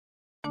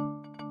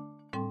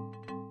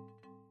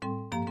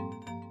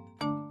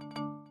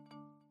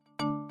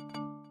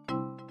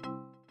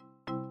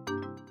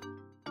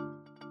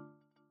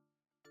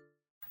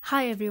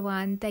Hi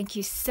everyone, thank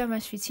you so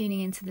much for tuning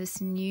into this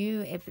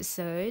new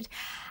episode.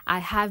 I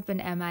have been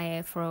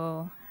MIA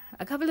for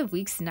a couple of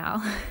weeks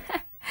now,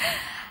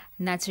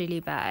 and that's really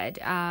bad.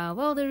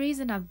 Well, the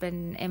reason I've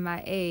been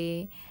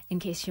MIA, in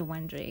case you're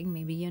wondering,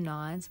 maybe you're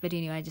not, but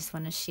anyway, I just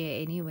want to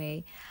share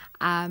anyway,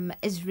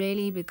 is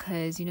really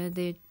because,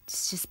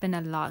 there's just been a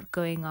lot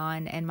going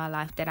on in my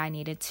life that I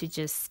needed to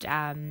just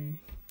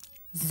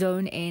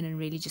zone in and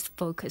really just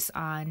focus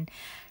on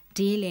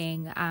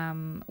dealing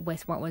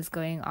with what was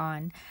going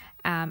on.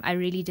 I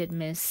really did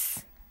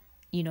miss,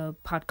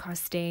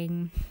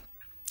 podcasting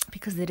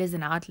because it is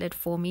an outlet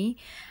for me.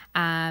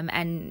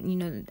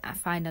 And, I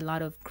find a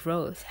lot of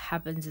growth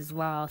happens as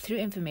well through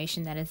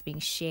information that is being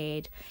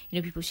shared,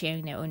 people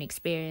sharing their own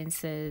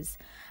experiences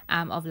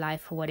of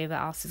life or whatever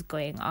else is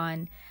going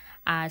on.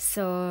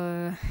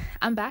 So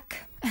I'm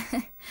back.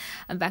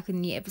 I'm back with a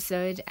new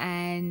episode,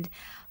 and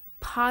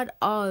part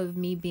of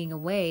me being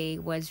away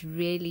was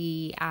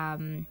really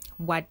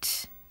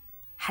what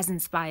has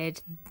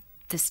inspired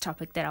this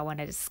topic that I want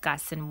to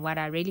discuss. And what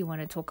I really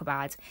want to talk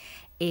about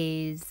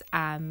is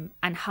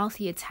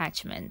unhealthy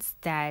attachments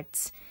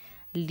that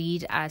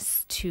lead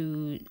us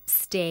to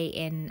stay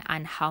in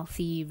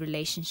unhealthy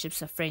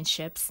relationships or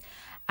friendships,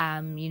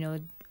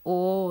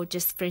 or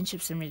just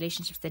friendships and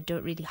relationships that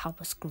don't really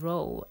help us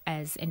grow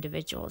as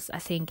individuals. I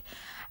think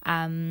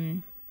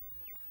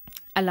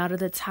a lot of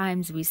the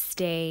times we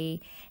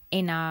stay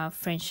in our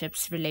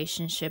friendships,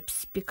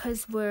 relationships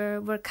because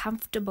we're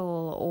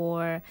comfortable,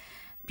 or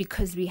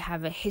because we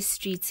have a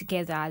history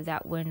together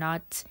that we're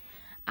not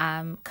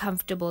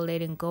comfortable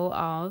letting go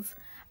of.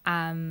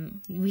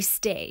 We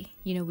stay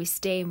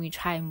and we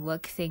try and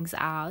work things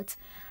out.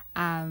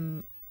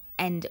 And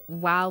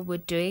while we're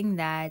doing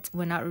that,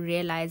 we're not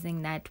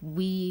realizing that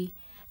the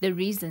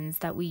reasons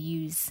that we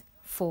use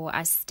for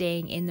us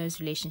staying in those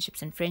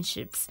relationships and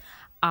friendships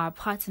are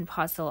part and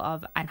parcel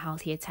of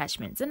unhealthy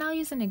attachments. And I'll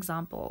use an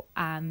example.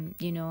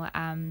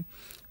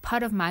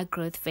 Part of my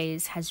growth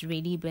phase has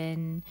really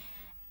been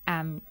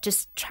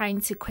just trying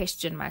to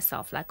question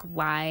myself, like,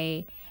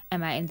 why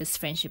am I in this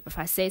friendship? If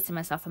I say to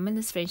myself, I'm in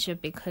this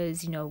friendship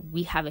because,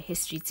 we have a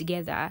history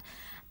together,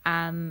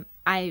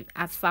 I've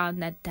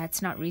found that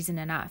that's not reason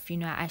enough.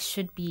 I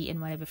should be in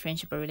whatever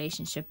friendship or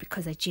relationship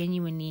because I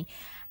genuinely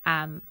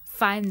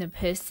find the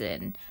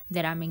person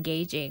that I'm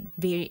engaging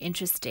very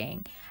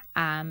interesting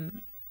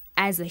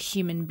as a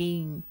human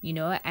being,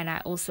 and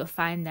I also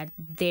find that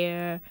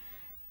the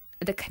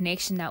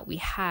connection that we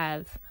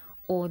have,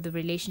 or the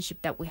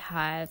relationship that we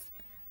have,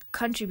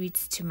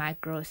 contributes to my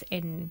growth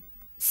in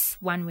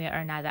one way or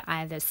another.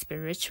 Either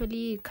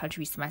spiritually, it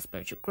contributes to my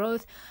spiritual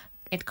growth,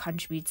 it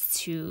contributes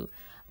to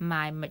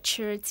my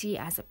maturity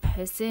as a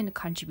person, it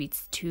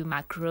contributes to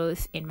my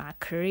growth in my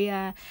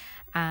career,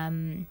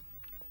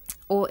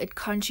 or it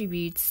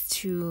contributes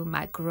to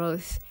my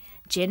growth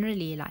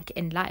generally, like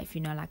in life,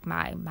 like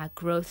my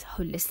growth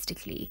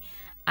holistically.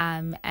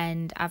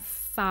 And I've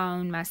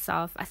found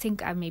myself, I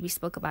think I maybe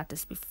spoke about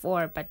this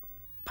before, but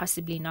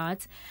possibly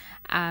not.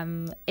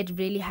 It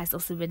really has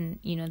also been,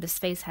 this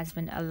phase has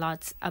been a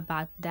lot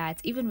about that,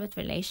 even with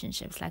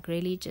relationships, like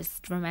really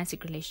just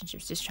romantic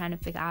relationships, just trying to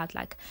figure out,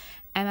 like,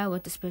 am I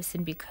with this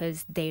person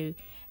because they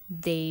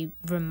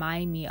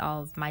remind me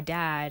of my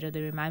dad, or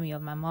they remind me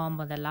of my mom,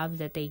 or the love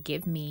that they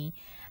give me,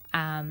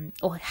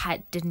 or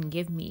didn't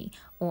give me?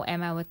 Or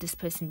am I with this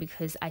person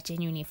because I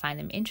genuinely find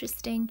them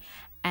interesting,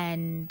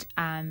 and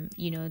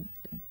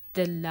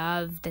the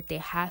love that they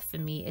have for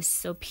me is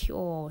so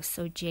pure,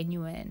 so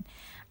genuine,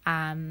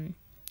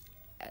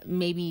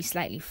 maybe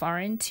slightly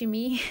foreign to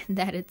me,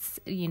 that it's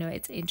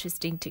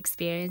interesting to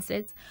experience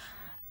it,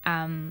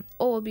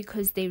 or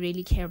because they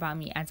really care about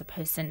me as a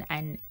person,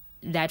 and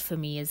that for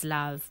me is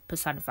love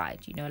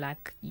personified.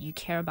 Like, you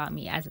care about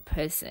me as a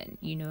person,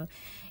 you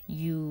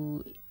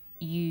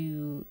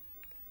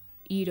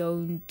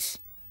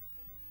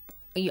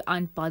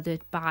aren't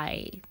bothered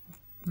by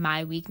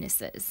my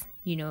weaknesses,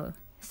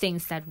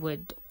 things that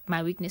would,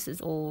 my weaknesses,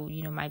 or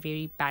my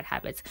very bad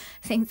habits,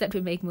 things that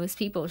would make most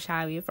people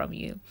shy away from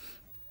you.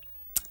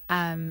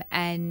 And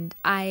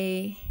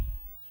I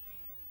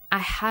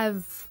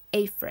have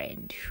a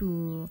friend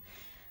who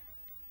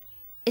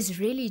is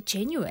really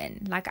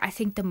genuine. Like, I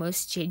think the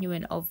most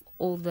genuine of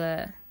all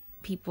the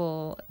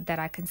people that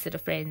I consider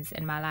friends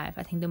in my life.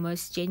 I think the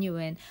most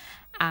genuine,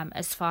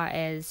 as far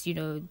as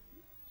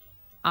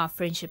our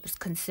friendship is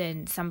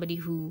concerned, somebody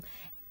who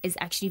is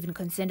actually even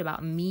concerned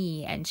about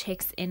me and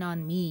checks in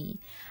on me,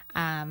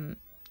 and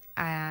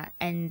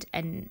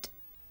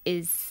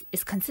is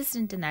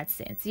consistent in that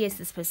sense. Yes,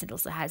 this person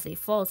also has their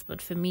faults, but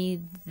for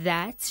me,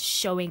 that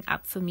showing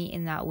up for me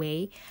in that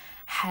way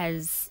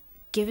has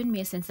given me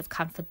a sense of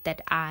comfort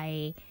that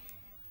I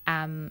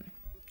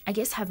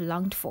guess have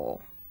longed for,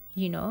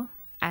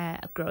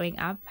 growing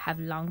up, have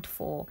longed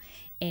for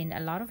in a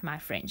lot of my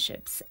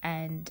friendships,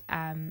 and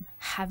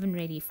haven't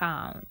really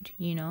found,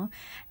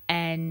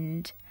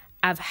 and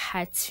I've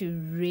had to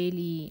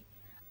really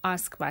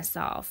ask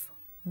myself,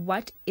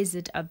 what is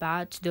it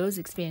about those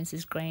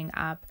experiences growing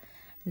up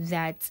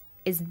that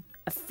is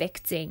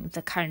affecting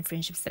the current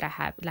friendships that I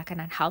have, like an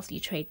unhealthy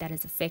trait that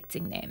is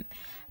affecting them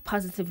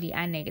positively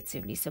and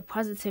negatively. So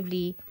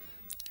positively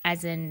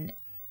as in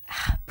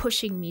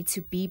pushing me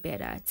to be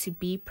better, to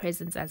be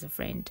present as a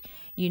friend,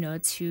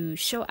 to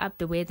show up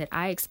the way that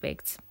I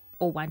expect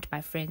or want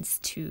my friends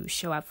to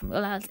show up for me.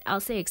 Well, I'll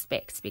say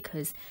expect,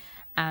 because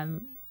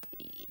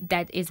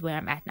that is where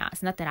I'm at now.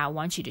 It's not that I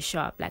want you to show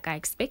up. Like, I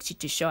expect you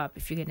to show up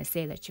if you're going to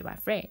say that you're my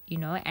friend,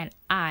 and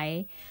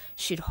I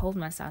should hold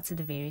myself to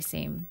the very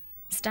same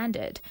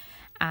standard.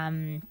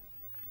 And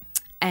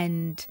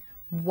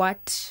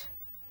what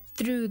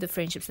through the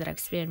friendships that I've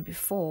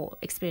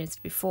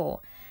experienced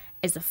before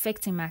is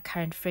affecting my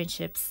current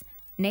friendships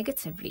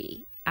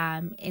negatively,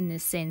 in the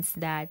sense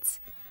that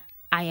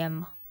I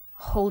am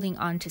holding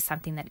on to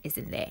something that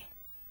isn't there,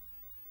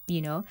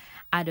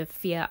 out of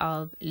fear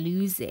of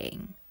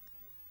losing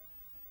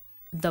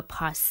the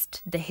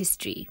past, the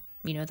history,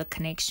 the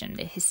connection,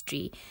 the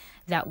history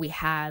that we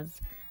have,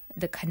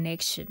 the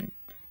connection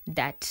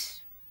that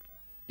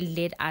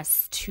led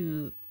us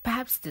to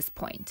perhaps this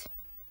point,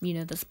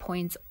 this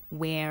point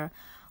where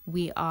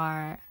we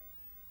are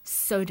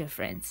so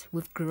different.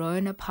 We've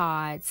grown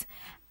apart,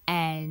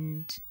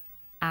 and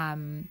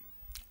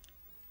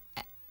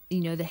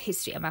the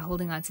history. Am I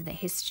holding on to the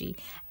history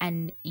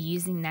and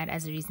using that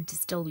as a reason to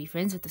still be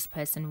friends with this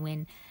person,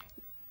 when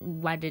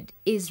what it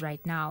is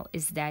right now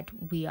is that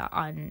we are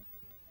on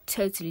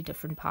totally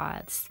different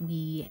paths.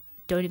 We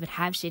don't even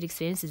have shared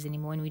experiences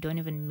anymore, and we don't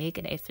even make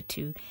an effort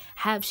to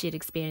have shared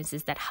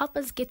experiences that help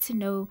us get to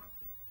know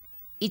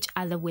each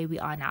other where we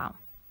are now.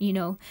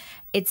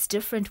 It's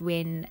different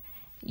when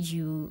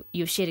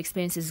your shared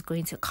experiences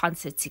going to a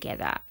concert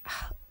together.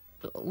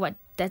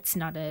 That's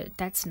not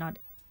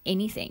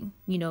anything,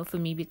 for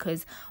me,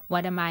 because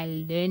what am I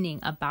learning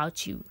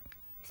about you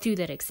through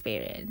that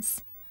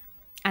experience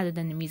other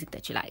than the music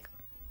that you like?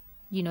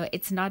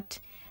 It's not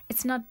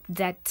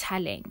that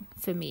telling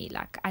for me.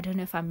 Like, I don't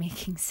know if I'm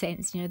making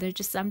sense. There are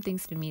just some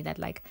things for me that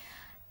like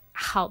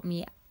help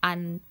me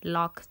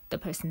unlock the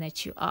person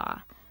that you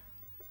are.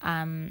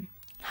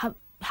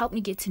 Help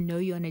me get to know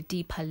you on a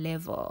deeper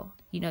level.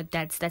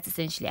 That's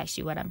essentially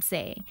actually what I'm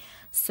saying.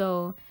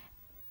 So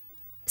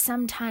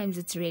sometimes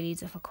it's really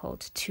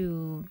difficult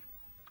to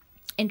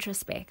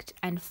introspect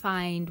and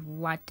find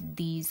what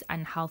these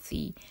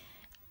unhealthy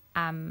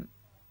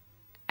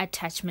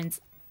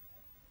attachments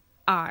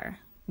are.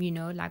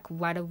 Like,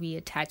 what are we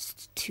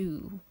attached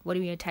to? What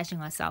are we attaching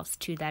ourselves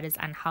to that is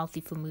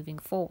unhealthy for moving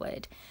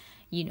forward,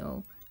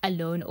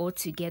 alone or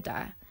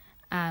together?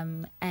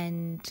 And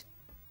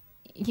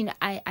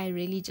I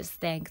really just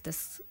think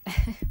this,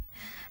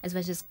 as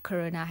much as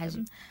Corona has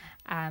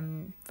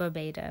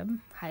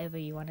verbatim, however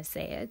you want to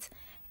say it,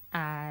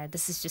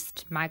 this is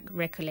just my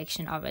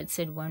recollection of it,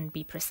 so it won't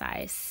be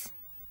precise.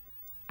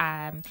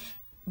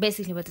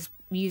 Basically what this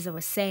user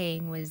was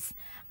saying was,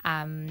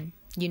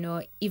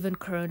 even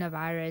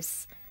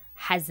coronavirus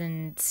has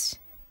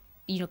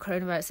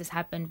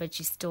happened, but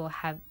you still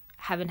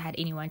haven't had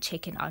anyone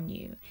check in on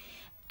you.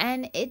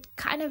 And it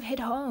kind of hit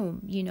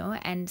home,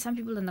 and some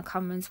people in the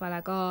comments were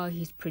like, oh,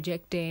 he's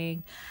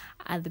projecting.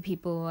 Other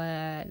people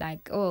were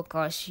like, oh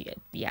gosh,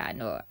 yeah,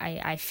 no,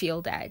 I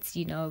feel that,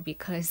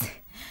 because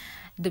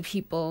the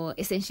people,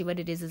 essentially what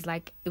it is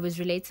like, it was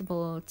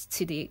relatable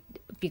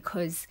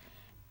because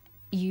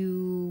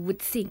you would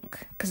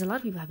think, because a lot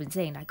of people have been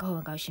saying like, oh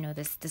my gosh,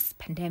 this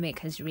pandemic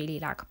has really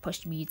like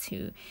pushed me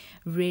to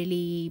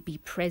really be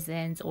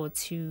present, or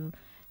to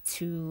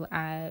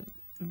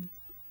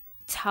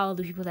tell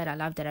the people that I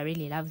love that I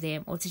really love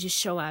them, or to just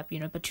show up,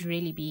 but to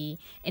really be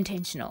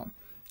intentional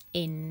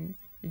in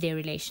their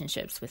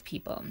relationships with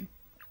people.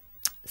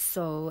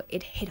 So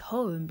it hit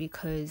home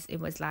because it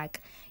was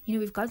like,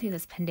 we've gone through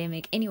this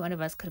pandemic. Any one of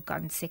us could have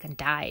gotten sick and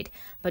died,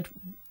 but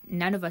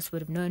none of us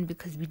would have known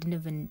because we didn't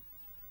even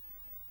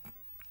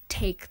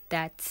take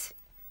that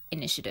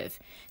initiative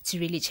to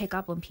really check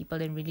up on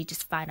people and really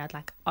just find out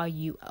like, are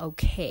you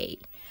okay?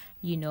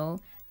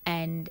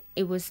 And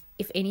it was,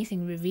 if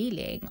anything,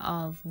 revealing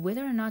of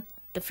whether or not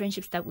the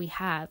friendships that we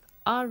have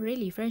are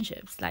really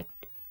friendships. Like,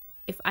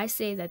 if I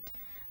say that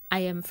I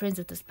am friends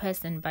with this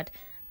person, but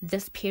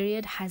this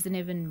period hasn't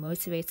even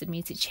motivated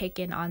me to check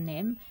in on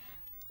them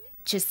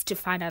just to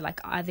find out, like,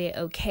 are they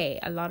okay?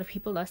 A lot of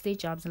people lost their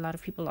jobs. A lot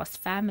of people lost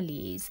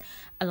families.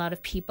 A lot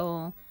of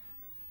people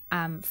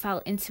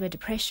fell into a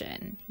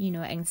depression.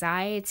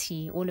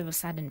 Anxiety all of a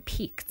sudden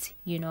peaked,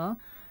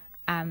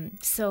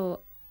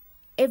 So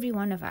every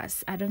one of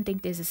us, I don't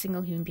think there's a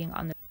single human being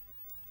on the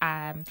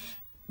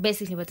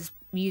basically what this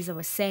user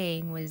was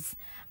saying was,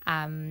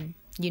 even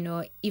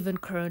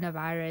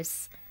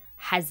coronavirus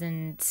has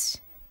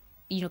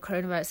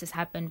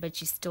happened,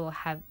 but you still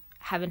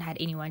haven't had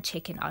anyone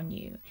check in on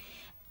you.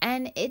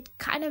 And it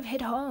kind of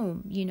hit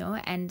home,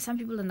 and some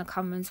people in the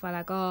comments were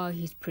like, oh,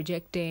 he's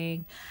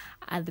projecting.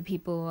 Other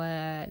people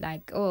were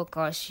like, oh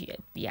gosh,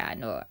 yeah,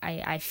 no,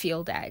 I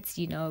feel that,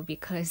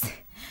 because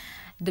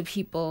the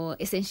people,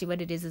 essentially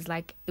what it is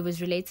like, it was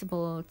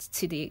relatable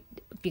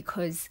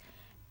because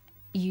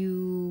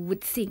you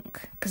would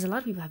think, because a lot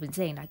of people have been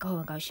saying like, oh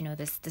my gosh,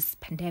 this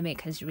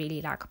pandemic has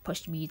really like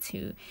pushed me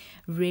to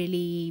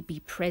really be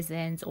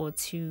present, or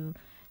to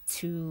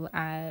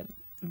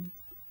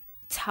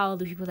tell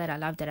the people that I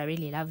love that I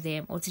really love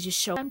them, or to just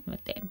show up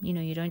with them.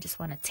 You don't just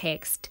want to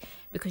text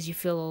because you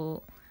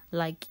feel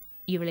like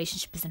your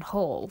relationship isn't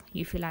whole.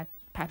 You feel like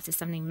perhaps there's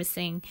something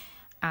missing,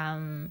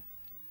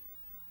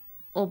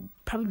 or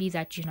probably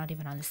that you're not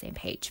even on the same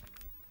page.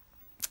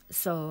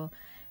 So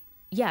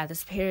yeah,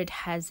 this period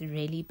has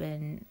really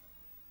been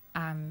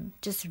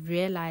just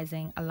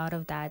realizing a lot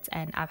of that,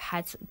 and I've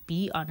had to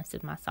be honest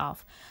with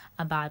myself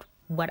about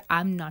what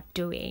I'm not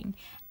doing,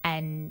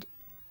 and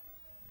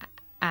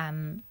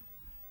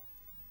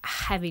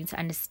having to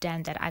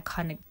understand that I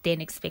can't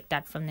then expect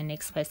that from the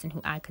next person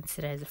who I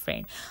consider as a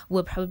friend.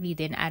 We're probably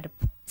then at a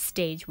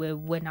stage where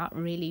we're not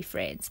really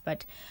friends,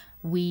 but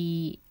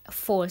we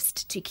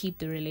forced to keep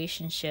the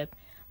relationship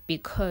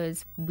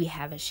because we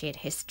have a shared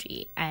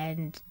history.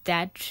 And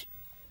that,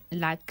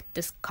 like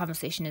this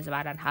conversation is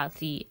about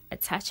unhealthy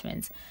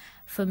attachments,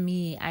 for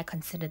me, I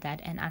consider that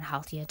an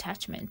unhealthy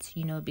attachment,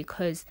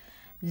 because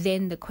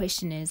then the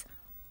question is,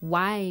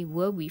 why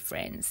were we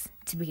friends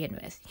to begin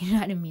with? You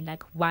know what I mean?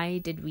 Like, why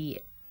did we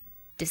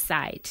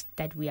decide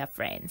that we are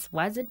friends?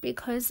 Was it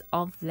because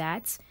of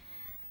that?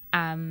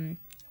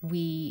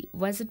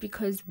 Was it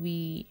because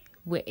we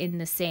were in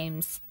the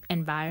same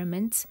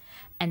environment,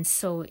 and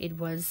so it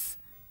was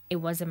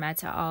a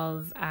matter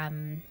of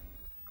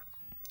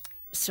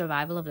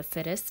survival of the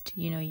fittest?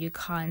 You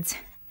can't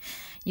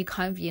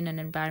be in an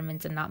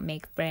environment and not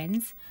make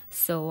friends.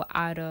 So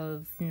out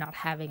of not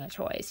having a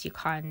choice, you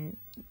can't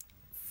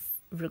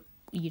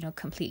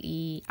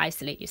completely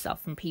isolate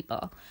yourself from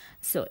people.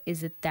 So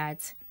is it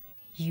that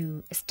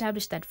you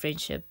establish that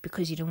friendship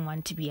because you don't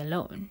want to be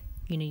alone?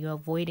 You're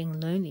avoiding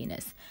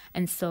loneliness.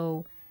 And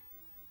so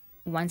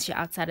once you're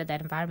outside of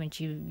that environment,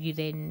 you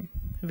then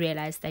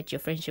realize that your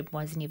friendship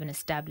wasn't even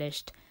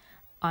established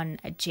on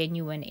a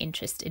genuine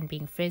interest in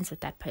being friends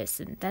with that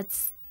person.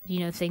 That's,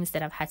 things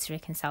that I've had to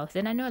reconcile with.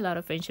 And I know a lot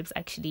of friendships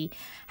actually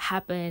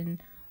happen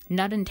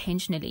not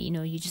intentionally.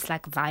 You're just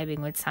like vibing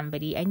with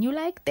somebody and you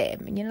like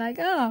them and you're like,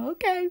 oh,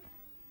 okay,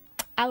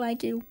 I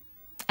like you,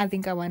 I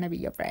think I want to be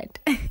your friend.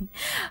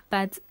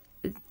 But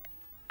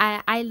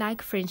I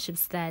like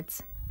friendships that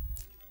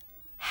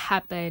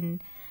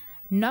happen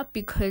not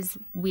because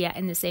we are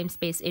in the same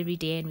space every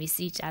day and we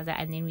see each other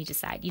and then we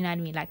decide, you know what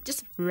I mean? Like,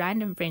 just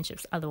random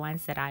friendships are the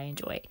ones that I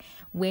enjoy,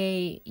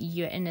 where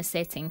you're in a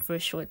setting for a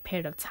short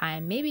period of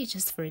time, maybe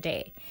just for a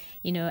day,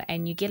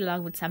 and you get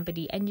along with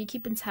somebody and you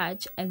keep in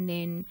touch, and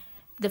then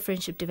the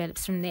friendship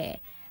develops from there.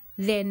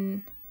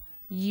 Then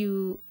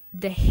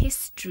the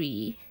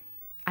history,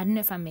 I don't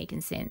know if I'm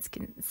making sense.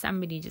 Can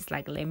somebody just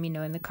like let me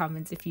know in the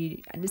comments if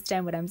you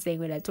understand what I'm saying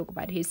when I talk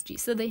about history?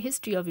 So the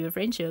history of your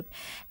friendship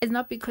is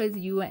not because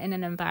you were in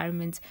an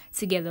environment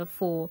together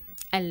for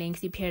a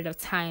lengthy period of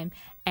time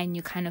and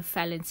you kind of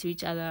fell into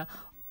each other.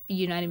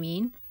 You know what I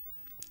mean?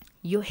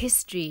 Your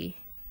history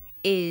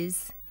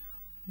is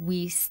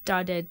we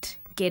started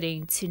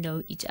getting to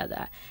know each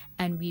other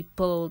and we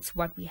built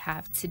what we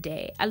have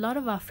today. A lot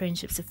of our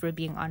friendships, if we're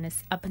being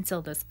honest, up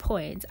until this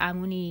point,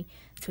 I'm only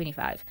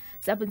 25.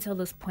 So up until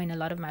this point, a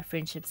lot of my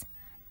friendships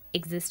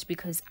exist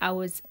because I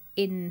was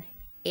in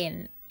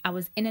an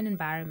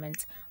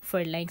environment for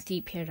a lengthy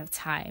period of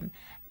time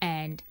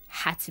and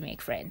had to make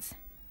friends.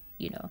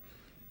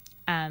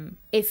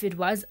 If it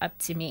was up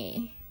to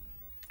me,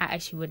 I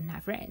actually wouldn't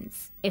have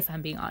friends, if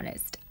I'm being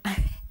honest.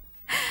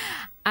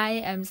 I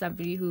am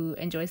somebody who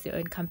enjoys their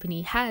own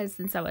company, has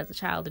since I was a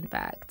child, in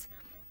fact.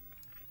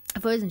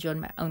 I've always enjoyed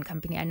my own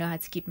company. I know how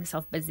to keep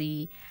myself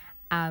busy.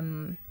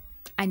 I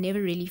never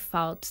really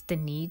felt the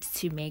need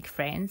to make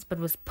friends, but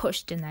was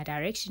pushed in that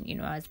direction.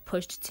 I was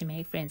pushed to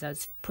make friends. I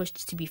was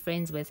pushed to be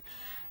friends with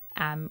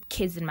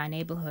kids in my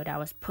neighborhood. I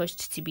was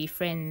pushed to be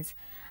friends,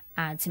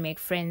 to make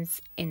friends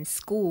in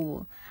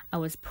school. I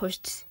was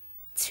pushed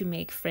to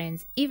make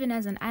friends even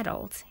as an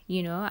adult.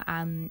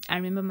 I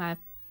remember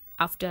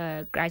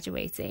after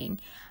graduating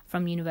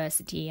from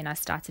university and I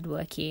started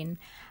working,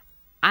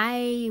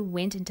 I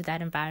went into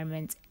that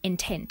environment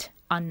intent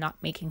on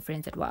not making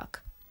friends at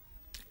work.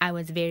 I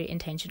was very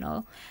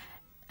intentional.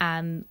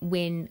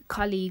 When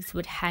colleagues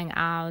would hang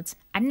out,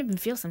 I didn't even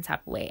feel some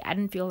type of way. I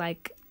didn't feel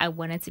like I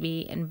wanted to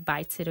be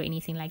invited or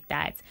anything like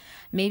that.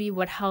 Maybe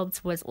what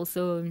helped was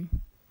also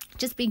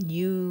just being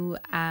new,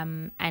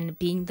 and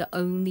being the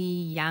only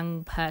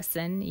young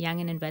person, young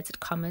in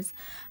inverted commas,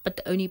 but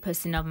the only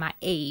person of my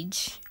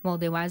age. Well,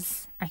 there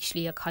was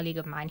actually a colleague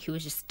of mine who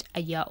was just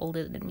a year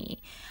older than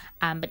me.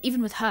 But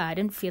even with her, I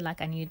didn't feel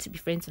like I needed to be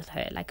friends with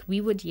her. Like,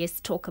 we would,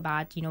 yes, talk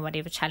about,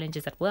 whatever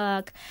challenges at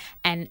work.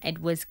 And it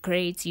was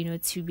great,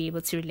 to be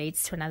able to relate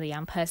to another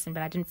young person.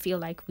 But I didn't feel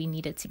like we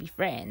needed to be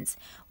friends.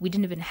 We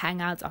didn't even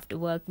hang out after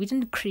work. We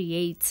didn't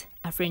create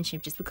a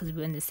friendship just because we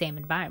were in the same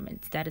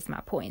environment. That is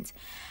my point.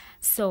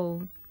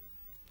 So,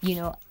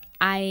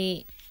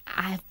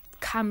 I've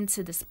come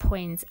to this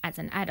point as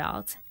an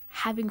adult,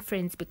 having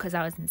friends because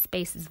I was in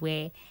spaces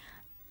where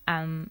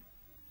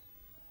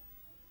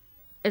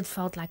it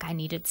felt like I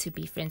needed to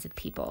be friends with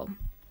people,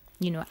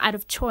 out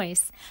of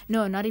choice.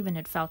 No, not even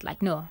it felt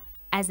like, no,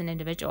 as an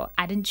individual,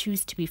 I didn't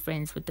choose to be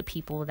friends with the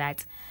people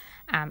that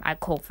I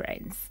call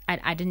friends.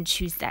 I didn't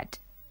choose that.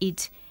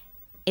 It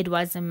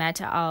was a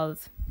matter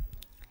of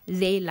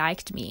they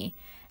liked me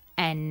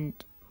and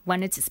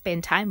wanted to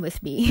spend time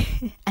with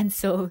me. And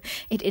so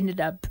it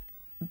ended up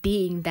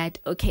being that,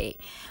 okay,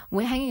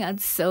 we're hanging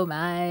out so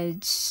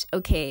much.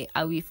 Okay,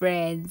 are we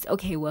friends?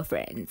 Okay, we're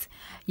friends.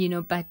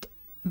 But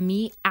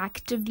me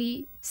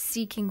actively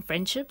seeking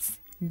friendships,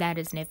 that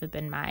has never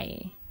been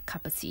my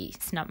cup of tea.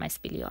 It's not my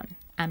spillion.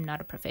 I'm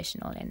not a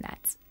professional in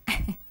that.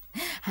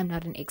 I'm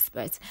not an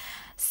expert.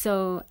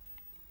 So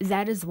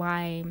that is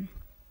why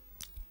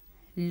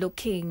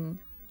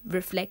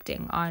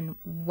reflecting on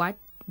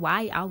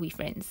why are we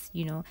friends,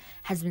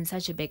 has been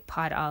such a big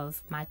part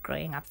of my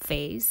growing up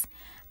phase.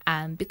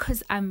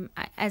 Because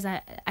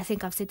I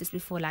think I've said this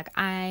before, like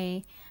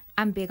I'm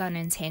big on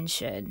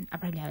intention. I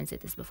probably haven't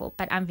said this before,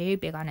 but I'm very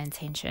big on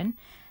intention,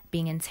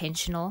 being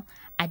intentional.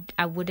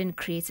 I wouldn't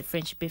create a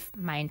friendship if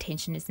my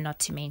intention is not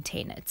to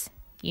maintain it,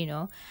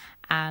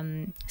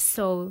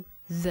 so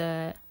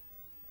the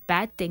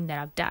bad thing that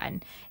I've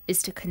done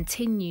is to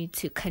continue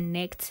to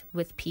connect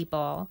with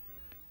people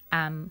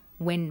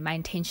when my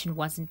intention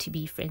wasn't to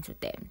be friends with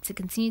them, to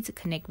continue to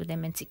connect with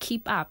them and to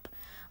keep up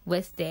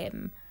with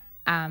them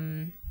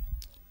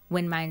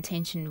when my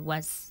intention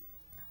was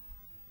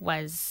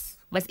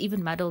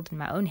even muddled in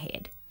my own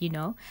head,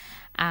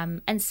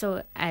 and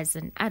so as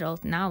an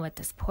adult now at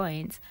this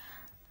point,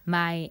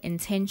 my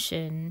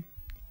intention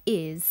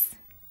is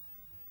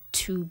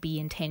to be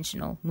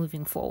intentional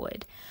moving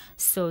forward.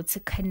 So to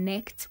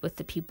connect with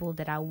the people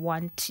that I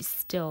want to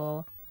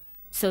still,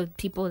 so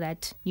people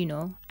that,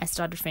 I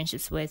started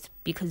friendships with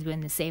because we're in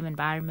the same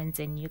environment,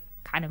 and you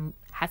kind of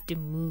have to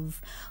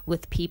move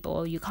with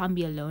people. You can't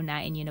be a loner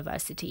in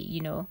university,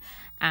 you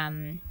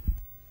can't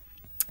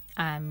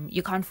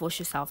force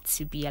yourself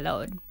to be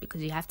alone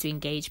because you have to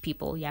engage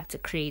people. You have to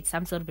create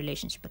some sort of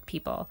relationship with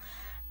people,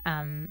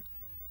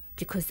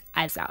 because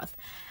I'm South.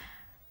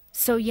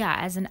 So yeah,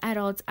 as an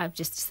adult, I've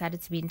just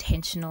decided to be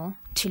intentional,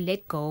 to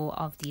let go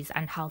of these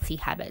unhealthy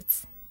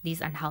habits, these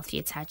unhealthy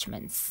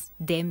attachments,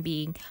 them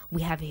being,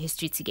 we have a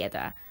history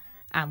together.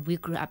 We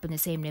grew up in the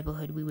same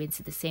neighborhood. We went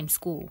to the same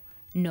school.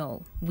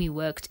 No. We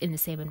worked in the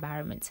same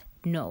environment.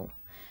 No.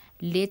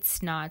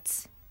 Let's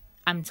not,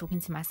 I'm talking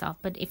to myself,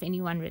 but if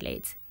anyone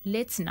relates,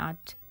 let's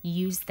not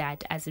use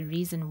that as a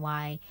reason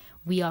why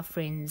we are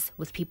friends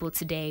with people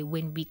today,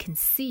 when we can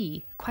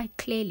see quite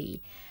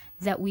clearly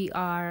that we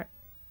are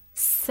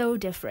so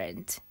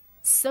different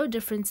to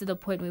the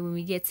point where when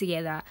we get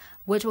together,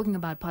 we're talking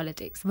about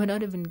politics. We're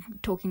not even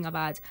talking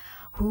about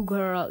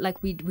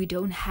we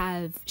don't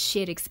have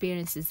shared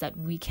experiences that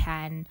we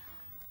can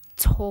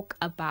talk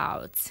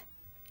about,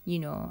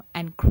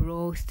 and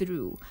grow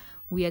through.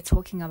 We are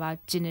talking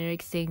about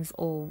generic things,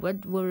 or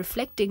we're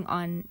reflecting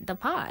on the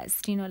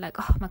past, like,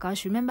 oh my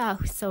gosh, remember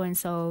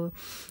so-and-so?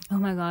 Oh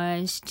my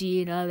gosh, do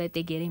you know that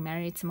they're getting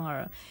married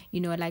tomorrow?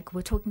 Like,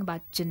 we're talking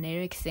about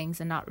generic things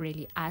and not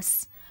really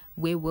us,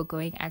 where we're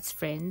going as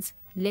friends.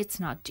 Let's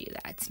not do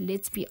that.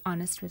 Let's be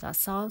honest with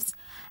ourselves.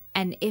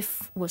 And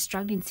if we're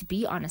struggling to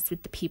be honest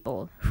with the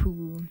people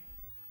who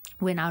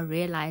we're now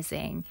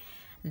realizing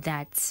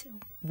that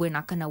we're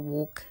not going to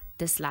walk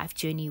this life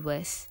journey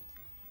with,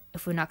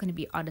 if we're not going to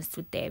be honest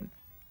with them,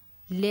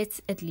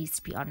 let's at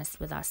least be honest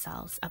with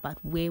ourselves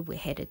about where we're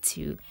headed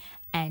to,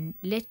 and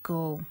let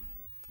go.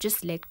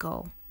 Just let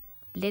go.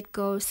 Let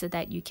go so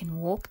that you can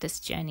walk this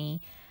journey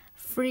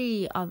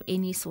free of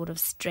any sort of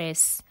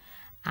stress,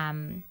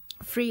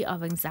 free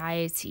of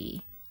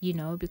anxiety,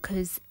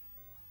 because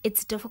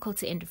it's difficult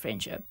to end a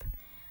friendship.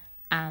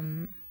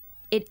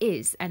 It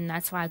is, and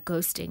that's why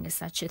ghosting is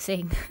such a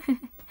thing.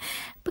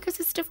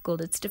 Because it's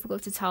difficult. It's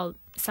difficult to tell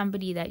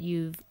somebody that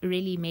you've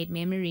really made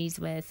memories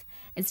with.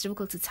 It's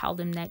difficult to tell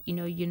them that,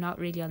 you're not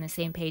really on the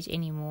same page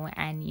anymore.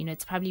 And,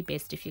 it's probably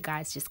best if you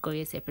guys just go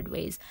your separate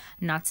ways.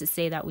 Not to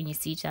say that when you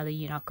see each other,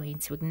 you're not going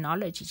to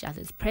acknowledge each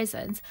other's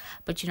presence,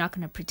 but you're not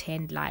going to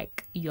pretend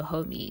like you're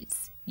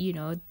homies.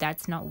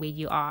 That's not where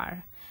you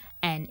are.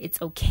 And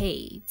it's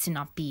okay to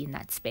not be in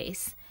that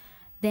space.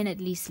 Then at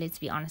least let's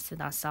be honest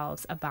with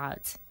ourselves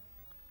about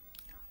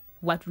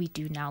what we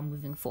do now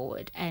moving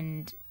forward.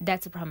 And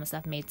that's a promise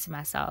I've made to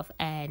myself.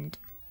 And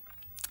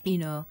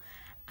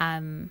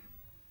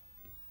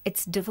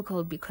it's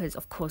difficult because,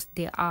 of course,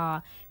 there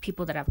are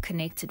people that I've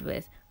connected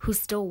with who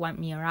still want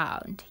me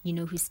around,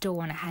 who still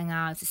want to hang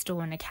out, who still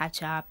want to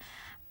catch up.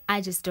 I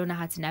just don't know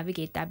how to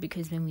navigate that,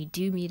 because when we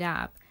do meet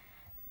up,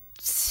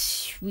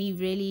 we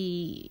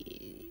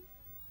really,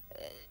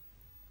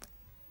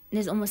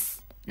 there's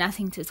almost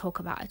nothing to talk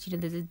about.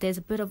 There's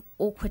a bit of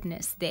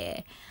awkwardness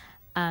there.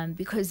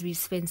 Because we've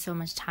spent so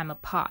much time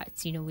apart,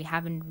 we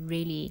haven't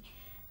really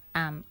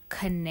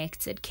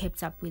connected,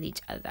 kept up with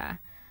each other.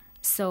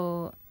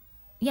 So,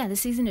 yeah, the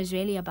season is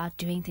really about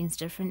doing things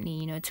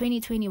differently.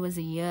 2020 was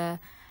a year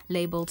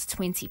labeled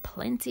 20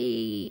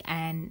 plenty,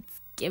 and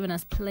given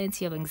us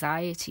plenty of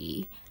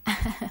anxiety.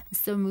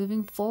 So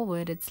moving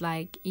forward, it's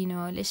like,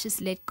 let's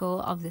just let go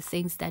of the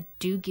things that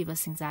do give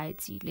us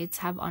anxiety. Let's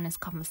have honest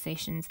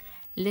conversations,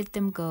 let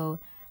them go,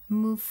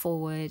 move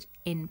forward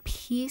in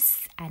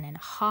peace and in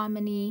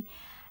harmony.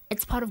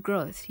 It's part of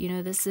growth.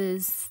 This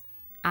is,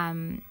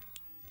 I'm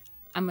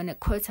going to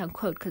quote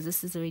unquote, because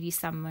this is already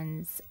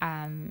someone's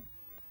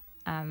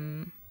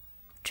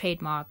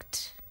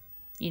trademarked,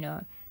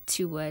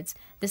 2 words.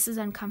 This is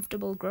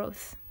uncomfortable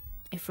growth.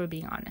 If we're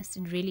being honest,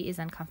 it really is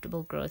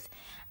uncomfortable growth.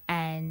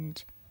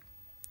 And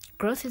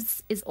growth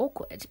is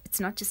awkward.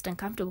 It's not just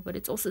uncomfortable, but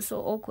it's also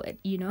so awkward,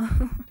 You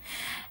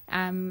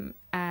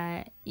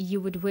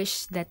would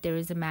wish that there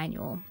is a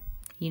manual,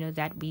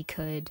 that we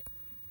could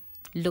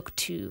look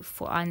to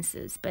for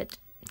answers, but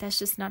that's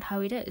just not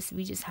how it is.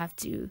 We just have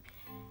to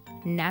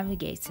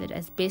navigate it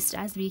as best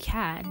as we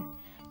can,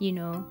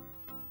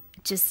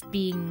 just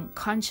being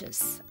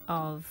conscious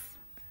of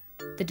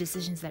the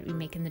decisions that we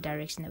make in the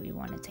direction that we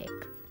want to take.